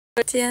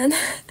Georgian.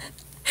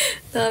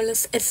 No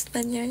hablas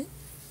español.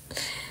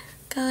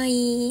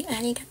 Kawaii,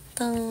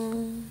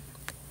 arigato.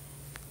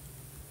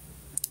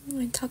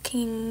 We're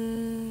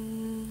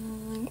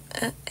talking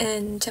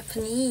in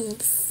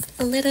Japanese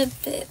a little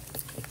bit.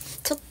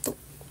 Chotto.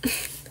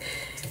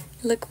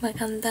 Look,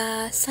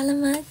 maganda.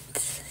 Salamat.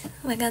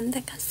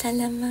 Maganda ka,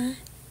 salamat.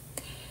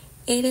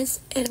 Eres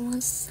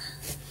hermosa.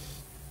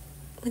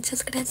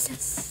 Muchas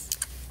gracias.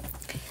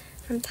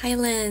 From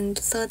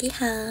Thailand.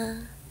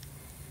 Sawadiha.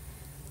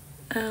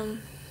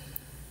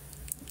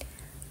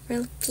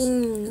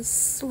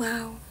 Philippines.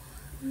 Wow.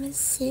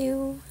 Miss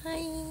you.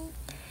 Hi.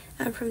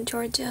 I'm from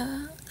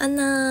Georgia.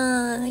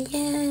 Anna.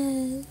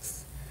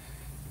 Yes.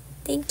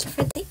 Thank you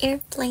for the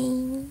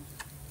airplane.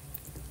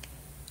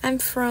 I'm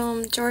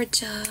from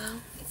Georgia.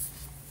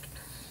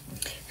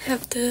 I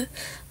have the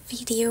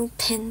video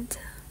pinned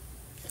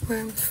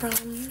where I'm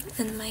from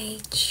and my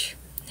age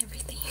and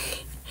everything.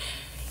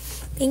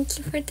 Thank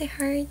you for the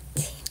heart.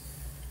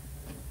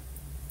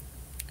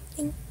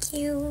 Thank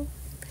you.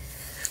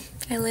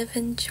 I live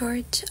in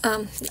Georgia.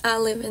 I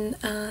live in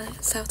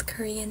South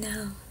Korea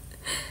now.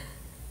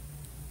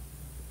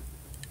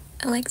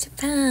 I like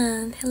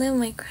Japan. Hello,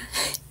 my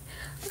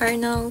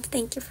Arnold.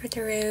 Thank you for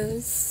the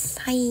rose.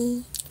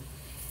 Hi.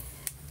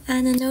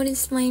 Anna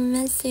noticed my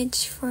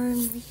message for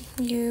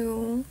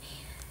you.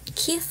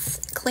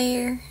 Keith,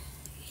 Claire.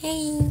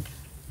 Hey.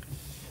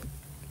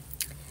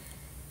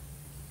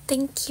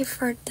 Thank you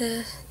for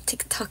the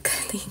TikTok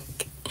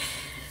link.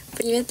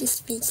 Привет из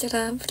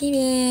Питера.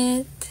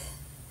 Привет.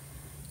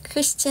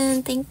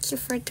 Christian, thank you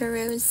for the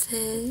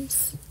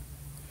roses.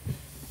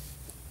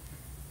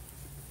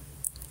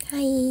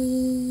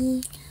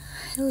 Hi.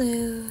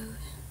 Hello.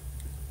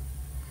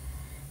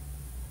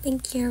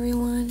 Thank you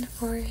everyone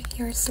for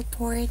your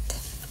support.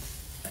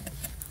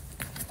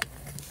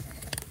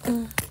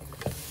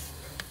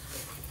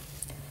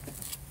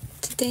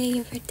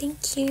 Today,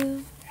 thank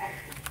you.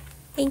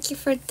 Thank you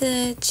for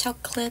the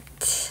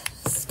chocolate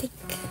stick.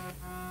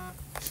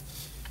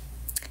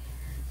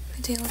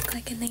 Do you look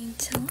like an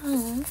angel?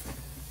 Oh.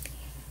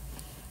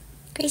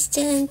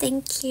 Christian,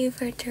 thank you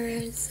for the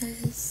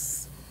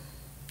roses.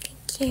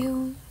 Thank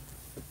you.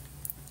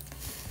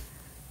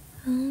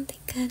 Oh, they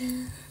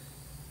gotta.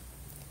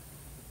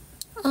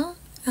 Oh,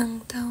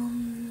 ang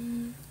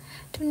down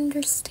to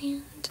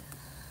understand.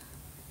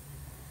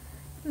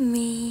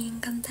 Me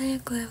encanta el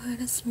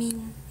cuervos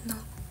min no.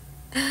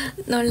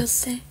 No lo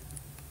sé.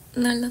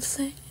 No lo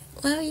sé.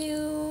 Love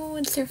you.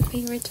 What's your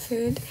favorite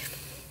food?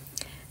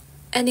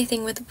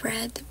 Anything with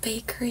bread,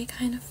 bakery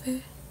kind of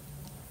food.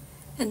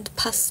 And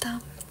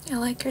pasta. I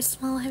like your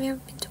smile. Have you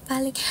ever been to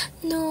Bali?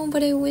 No,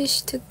 but I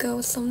wish to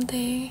go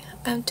someday.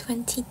 I'm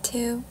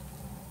 22.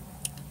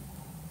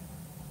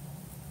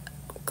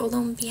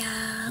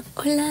 Colombia.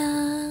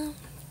 Hola.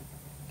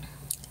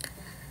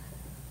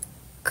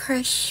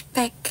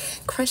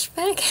 Crushback.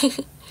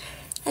 Crushback?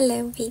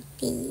 Hello,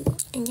 baby.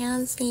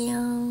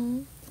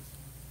 안녕하세요.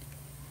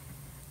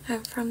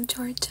 I'm from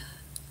Georgia.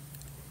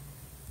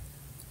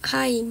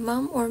 Hi,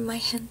 mom or my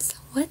hands?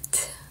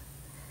 What?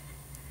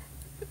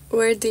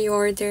 Where do you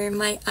order?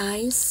 My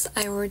eyes?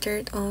 I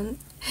ordered on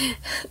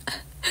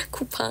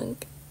Kupang.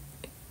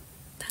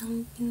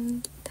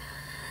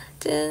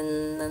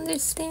 Didn't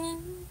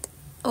understand.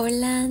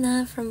 Hola,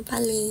 na from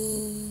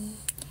Bali.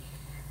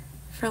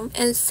 From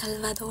El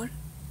Salvador.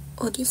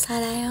 어디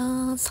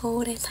살아요?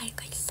 서울에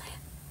살고 있어요.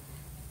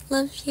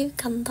 Love you,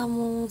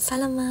 간다모,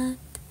 salamat.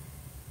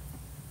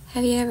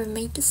 Have you ever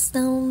made a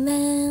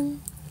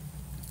snowman?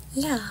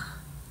 Yeah,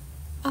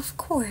 of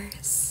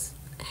course.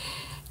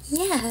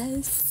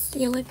 Yes,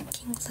 you're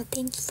looking, so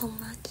thank you so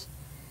much.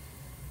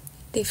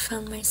 They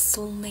found my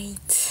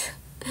soulmate.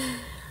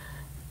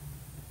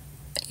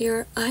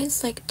 Your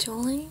eyes like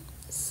Jolie?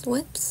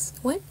 Whoops.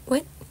 What?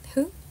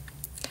 Who?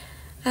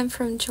 I'm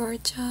from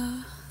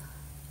Georgia.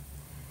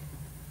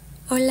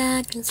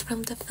 Hola, greetings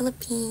from the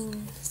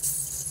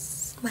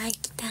Philippines.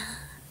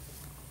 Maikita.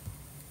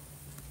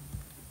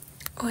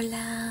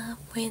 Hola,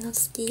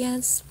 buenos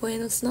días,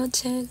 buenos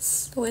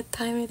noches, what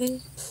time it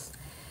is.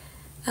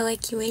 I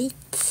like you 8.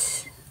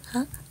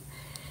 Huh?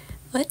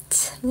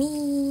 What?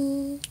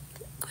 Me.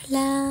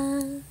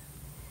 Hola.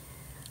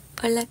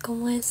 Hola,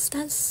 ¿cómo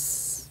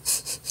estás?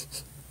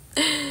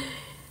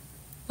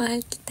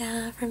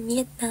 Maikita from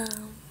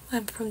Vietnam.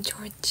 I'm from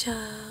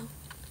Georgia.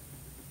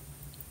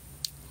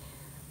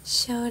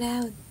 Shout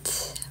out.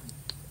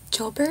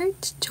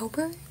 Jobert?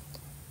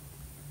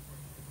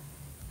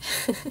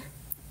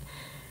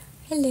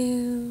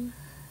 Hello.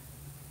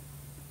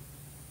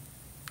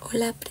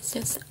 Hola,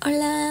 preciosa.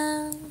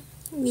 Hola,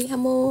 mi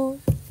amor.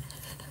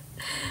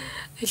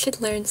 I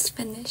should learn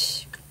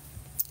Spanish.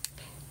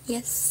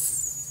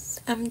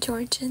 Yes, I'm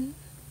Georgian.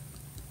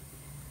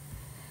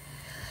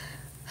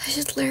 I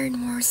should learn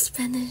more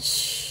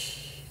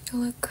Spanish.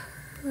 Look,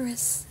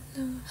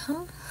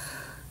 huh?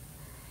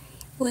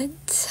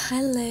 What?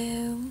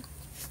 Hello.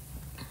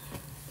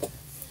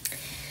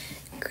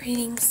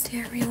 Greetings to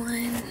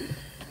everyone.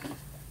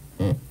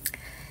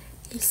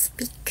 You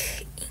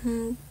speak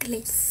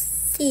English.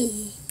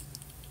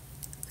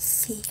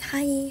 see.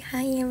 Hi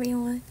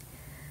everyone.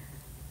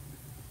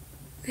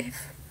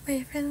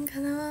 Where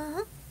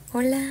gonna?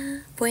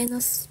 Hola,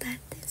 buenos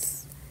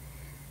tardes.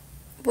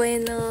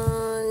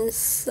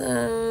 Buenos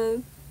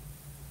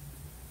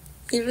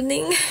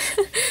evening.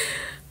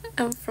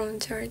 I'm from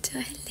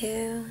Georgia.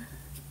 Hello.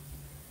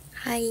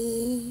 Hi.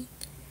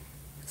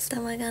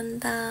 Selamat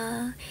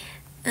ganda.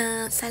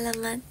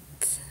 Salamat.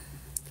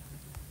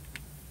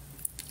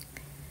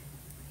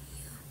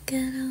 You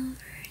get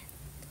over it.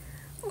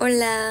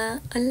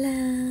 Hola,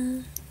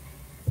 hola.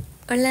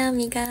 Hola,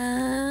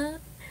 amiga.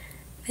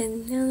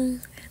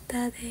 Venimos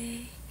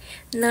tarde.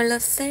 No lo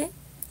sé.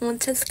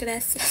 Muchas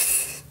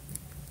gracias.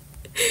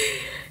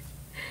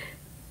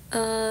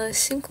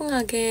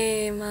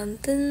 심쿵하게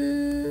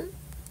만든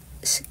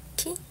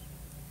스키?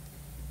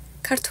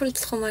 kartoffeln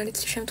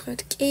말이지. j'aime trop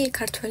et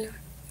kartoffeln.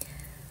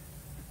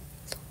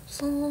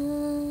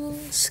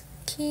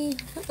 스키.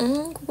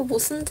 그거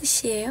무슨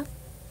뜻이에요?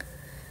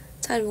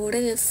 잘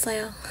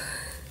모르겠어요.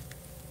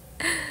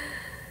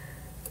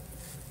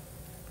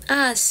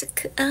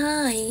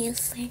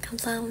 알겠어요.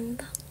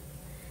 감사합니다.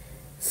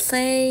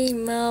 Say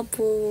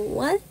마부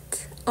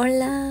what?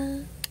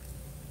 Hola.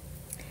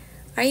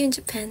 Are you in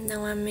Japan?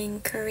 No, I'm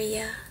in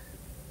Korea.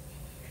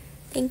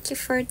 Thank you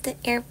for the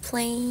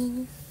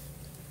airplane.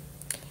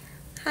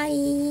 Hi.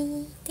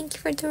 Thank you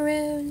for the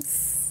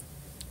rose.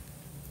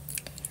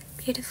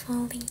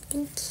 Beautifully.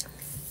 Thank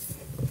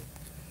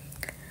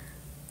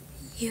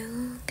you.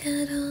 You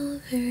got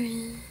over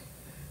it.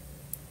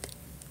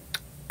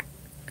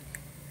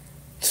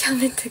 や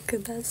めてく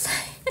ださい。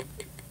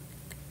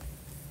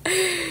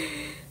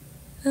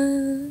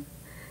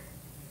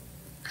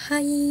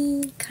Hi,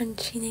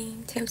 country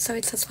name. I'm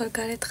sorry to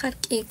forget it.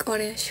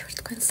 Oraya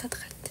short konuşsak.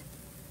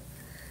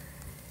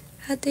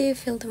 How do you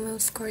feel the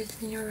most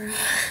gorgeous in your room?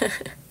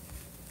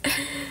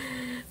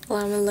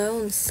 Well, I'm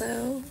alone,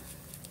 so.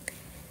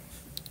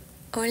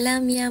 Hola,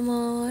 mi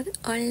amor.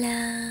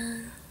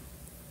 Hola.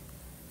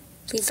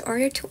 Please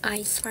order 2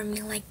 ice for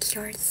me like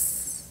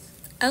yours.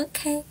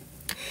 Okay.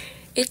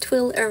 It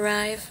will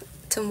arrive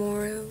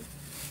tomorrow.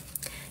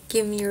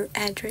 Give me your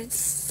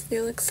address.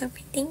 You look so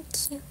pretty.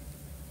 Thank you.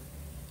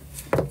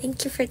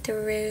 Thank you for the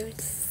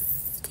rose.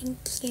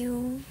 Thank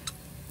you.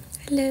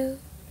 Hello.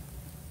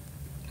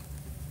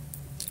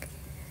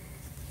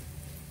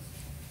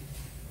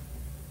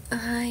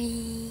 Hi.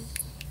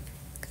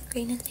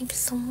 Katrina, thank you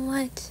so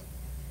much.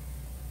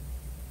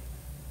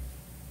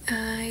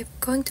 I'm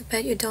going to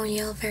bed. You don't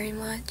yell very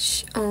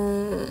much.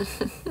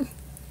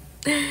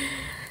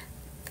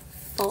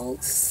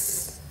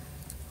 False.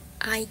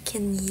 I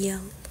can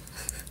yell.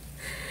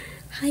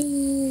 Hi.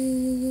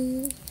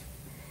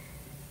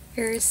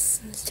 Your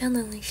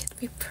channel, you should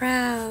be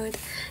proud.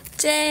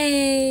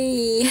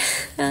 Jay!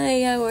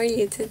 Hi, how are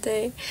you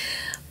today?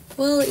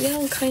 Well, yeah,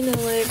 I'm kind of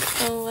like,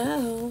 oh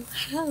wow,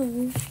 how?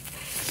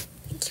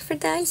 Thank you for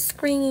the ice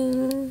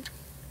cream.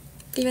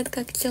 Привет,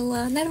 как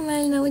дела?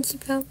 Нормально у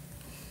тебя?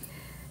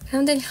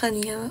 Thank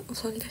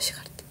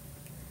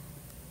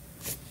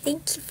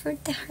you for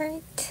the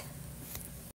heart.